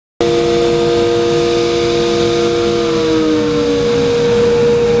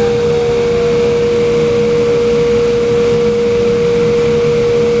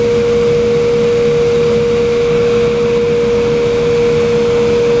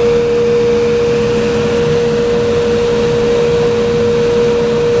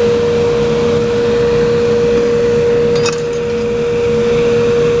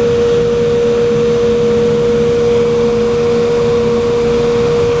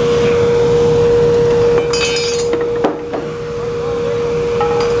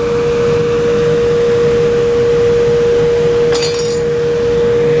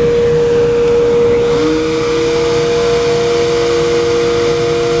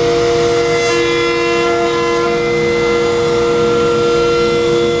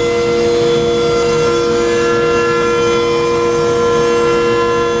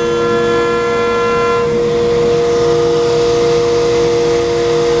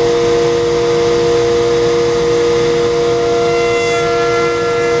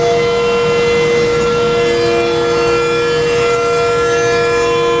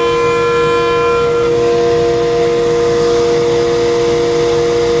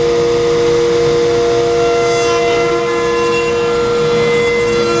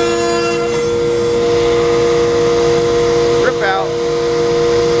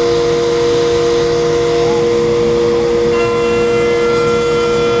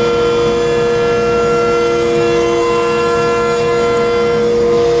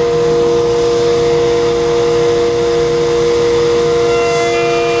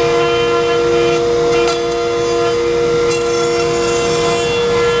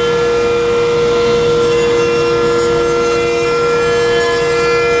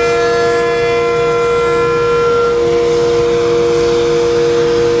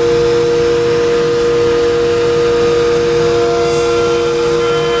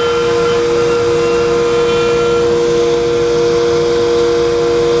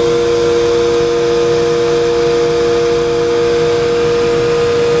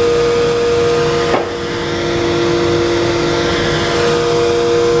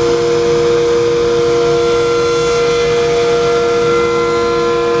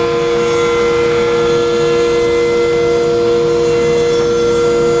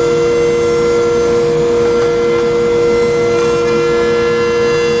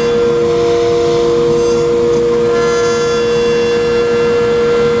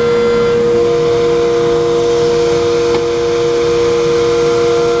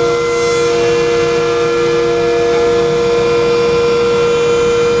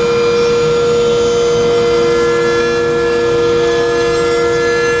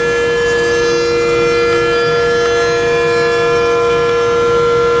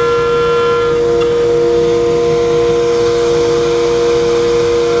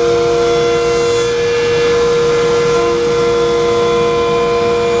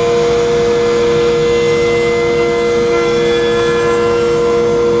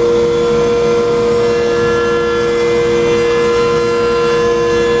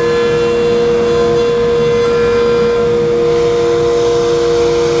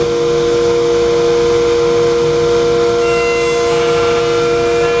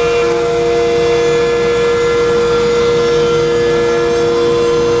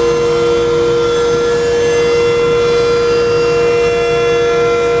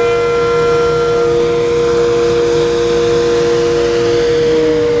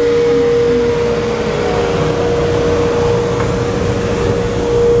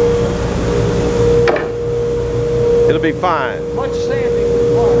It'll be fine. Much sanding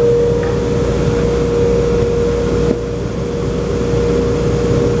required.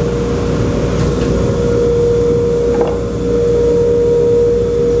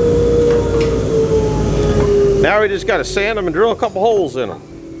 Now we just got to sand them and drill a couple holes in them.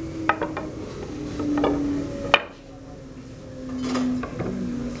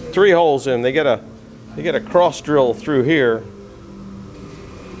 Three holes in. They get a cross drill through here.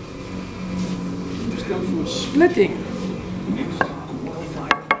 Just go through splitting.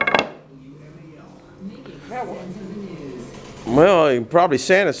 That one. Well, you can probably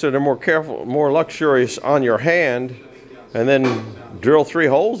sand it so they're more careful, more luxurious on your hand, and then drill three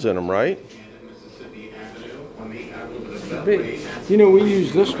holes in them, right? You know, we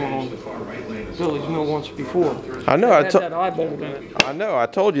used this one on Village Mill once before. I know. It had that eye bolt in it. I know. I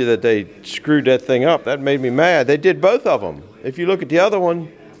told you that they screwed that thing up. That made me mad. They did both of them. If you look at the other one.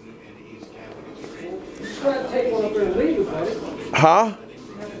 You just got to take one up there and leave it, buddy. Huh?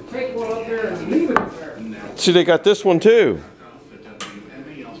 You have to take one up there and leave it there. See, they got this one too.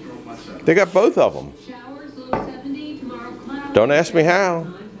 They got both of them. Don't ask me how.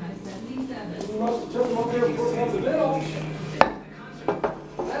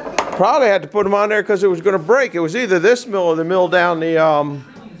 Probably had to put them on there because it was going to break. It was either this mill or the mill down the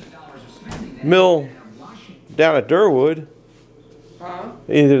mill down at Durwood. Huh?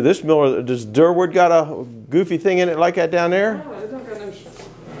 Either this mill or does Durwood got a goofy thing in it like that down there? No, it don't got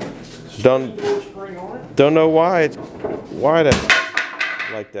no spring on it. Don't know why that's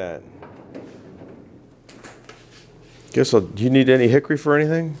like that. Guess do you need any hickory for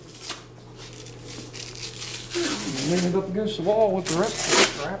anything? Lean it up against the wall with the rest of the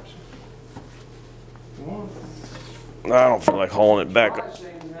straps. I don't feel like hauling it back.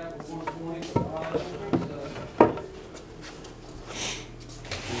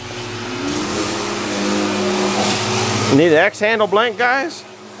 Need an X handle blank, guys?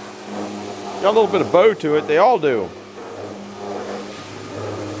 Got a little bit of bow to it. They all do.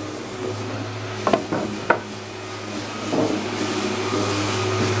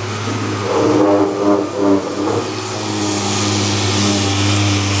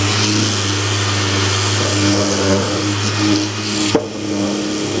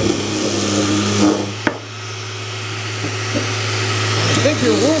 I think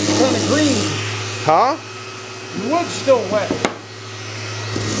your wood's kind of green. Huh? Your wood's still wet.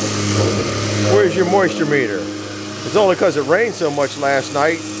 Where's your moisture meter? It's only because it rained so much last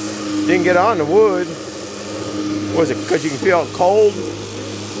night. Didn't get on the wood. Was it because you can feel it cold?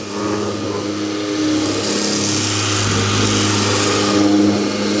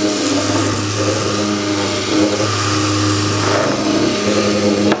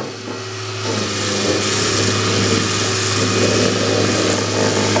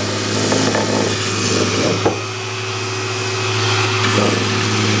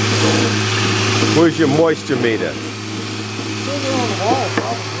 Where's your moisture meter? Over on the wall,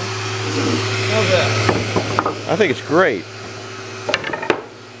 probably. How's that? I think it's great.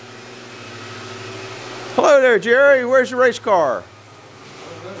 Hello there, Jerry. Where's your race car?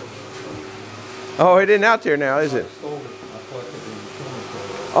 Oh, it isn't out there now, is it?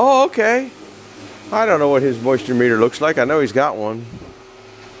 Oh, okay. I don't know what his moisture meter looks like. I know he's got one.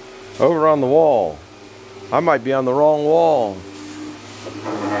 Over on the wall. I might be on the wrong wall.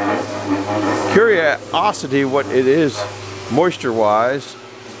 Curiosity what it is moisture-wise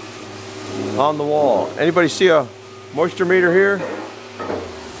on the wall. Anybody see a moisture meter here?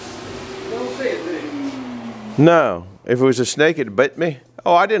 Don't say it, Dave. No. If it was a snake, it'd bit me.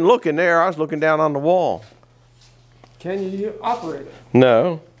 Oh, I didn't look in there. I was looking down on the wall. Can you operate it?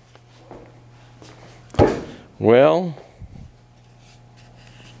 No. Well.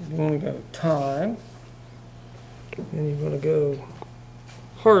 You want to go thyme, and you're going to go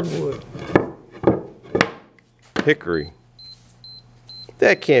hardwood. Hickory.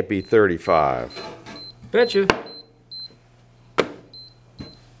 That can't be 35. Betcha.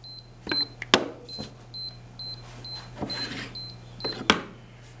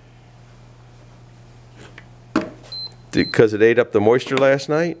 Because it ate up the moisture last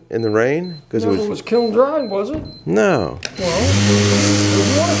night in the rain? Because No, it was kiln dried, was it? No. Well, it was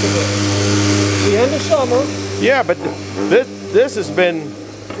warranted. The end of summer. Yeah, but this has been.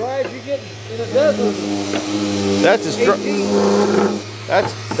 Dry as you get in a desert. That's as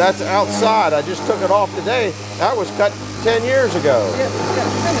that's outside. I just took it off today. That was cut 10 years ago. Yeah, it's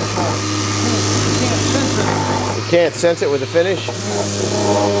got finish on it. You can't sense it. You can't sense it with the finish?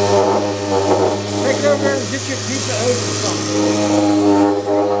 Take it over there and get you a piece of oak or something.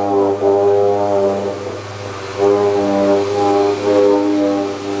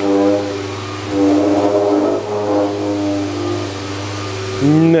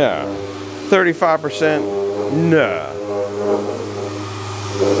 35%? No.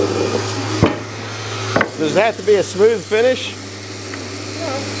 Does it have to be a smooth finish?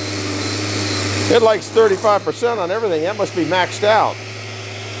 It likes 35% on everything. That must be maxed out.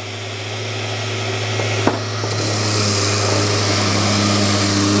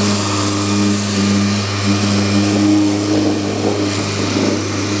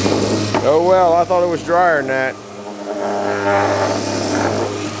 Oh well, I thought it was drier than that.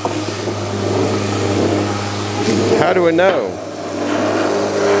 How do we know?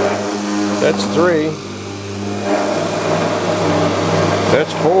 That's 3.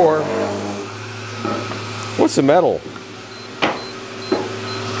 That's 4. What's the metal?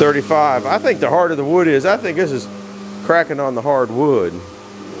 35. I think the harder the wood is, I think this is cracking on the hard wood.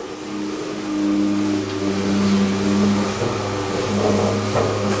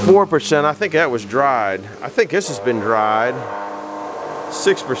 %. I think that was dried. I think this has been dried.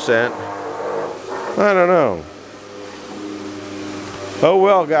 6%. I don't know. Oh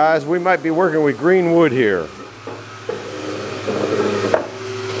well, guys, we might be working with green wood here.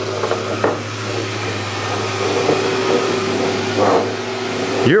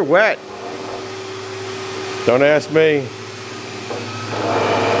 You're wet. Don't ask me.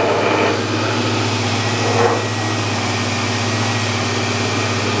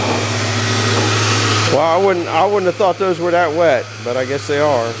 Well, I wouldn't have thought those were that wet, but I guess they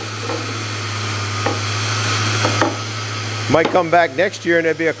are. Might come back next year and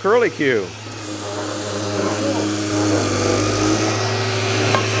there'd be a curlicue.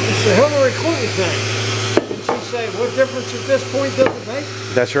 It's the Hillary Clinton thing. Did she say, what difference at this point does it make?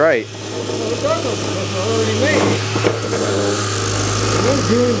 That's right. Well, it doesn't, because they're already made. Those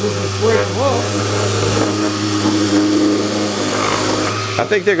dunes will just break them up. I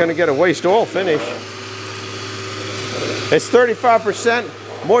think they're going to get a waste oil finish. It's 35%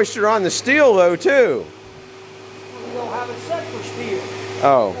 moisture on the steel though too. You don't have it set for steel.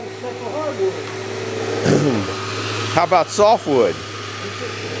 Oh. It's set for hardwood. How about softwood?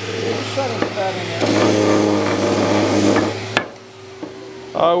 It's set for that in there.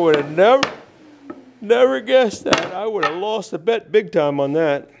 I would have never guessed that. I would have lost a bet big time on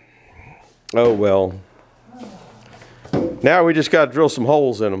that. Oh well. Now we just got to drill some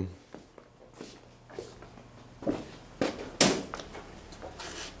holes in them.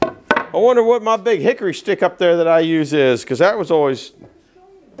 I wonder what my big hickory stick up there that I use is, because that was always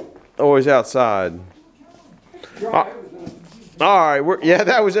outside. All right, yeah,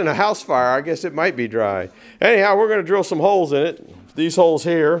 that was in a house fire. I guess it might be dry. Anyhow, we're going to drill some holes in it. These holes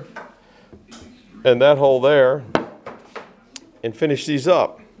here and that hole there, and finish these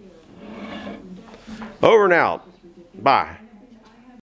up. Over and out. Bye.